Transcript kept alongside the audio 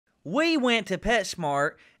we went to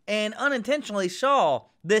PetSmart and unintentionally saw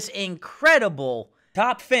this incredible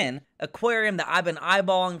top fin aquarium that I've been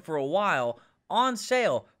eyeballing for a while on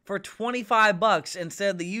sale for 25 bucks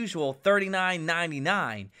instead of the usual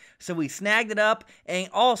 $39.99. So we snagged it up and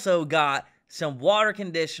also got some water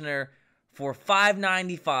conditioner for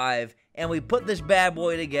 $5.95, and we put this bad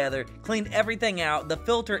boy together, cleaned everything out. The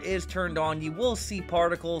filter is turned on. You will see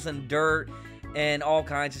particles and dirt and all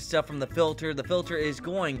kinds of stuff from the filter. The filter is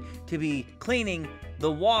going to be cleaning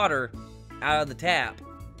the water out of the tap.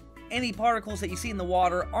 Any particles that you see in the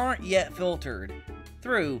water aren't yet filtered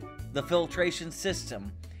through the filtration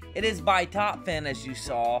system. It is by Top Fin, as you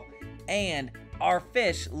saw, and our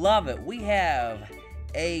fish love it. We have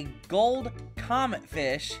a gold comet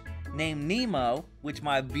fish named Nemo, which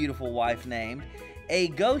my beautiful wife named, a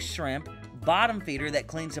ghost shrimp bottom feeder that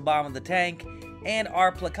cleans the bottom of the tank, and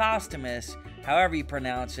our Plecostomus, however you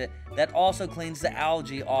pronounce it, that also cleans the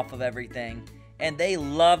algae off of everything. And they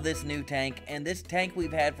love this new tank, and this tank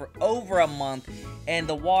we've had for over a month, and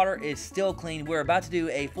the water is still clean. We're about to do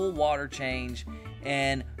a full water change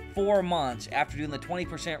in 4 months after doing the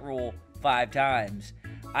 20% rule 5 times.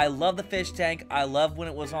 I love the fish tank. I love when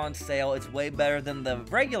it was on sale. It's way better than the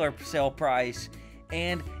regular sale price,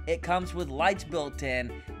 and it comes with lights built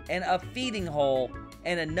in and a feeding hole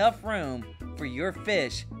and enough room for your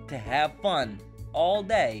fish to have fun all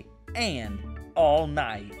day and all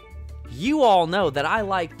night. You all know that I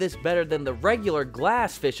like this better than the regular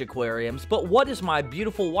glass fish aquariums, but what does my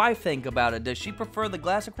beautiful wife think about it? Does she prefer the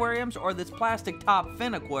glass aquariums or this plastic top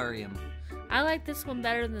fin aquarium? I like this one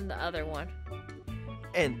better than the other one.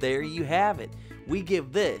 And there you have it. We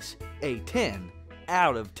give this a 10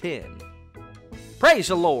 out of 10. Praise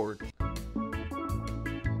the Lord.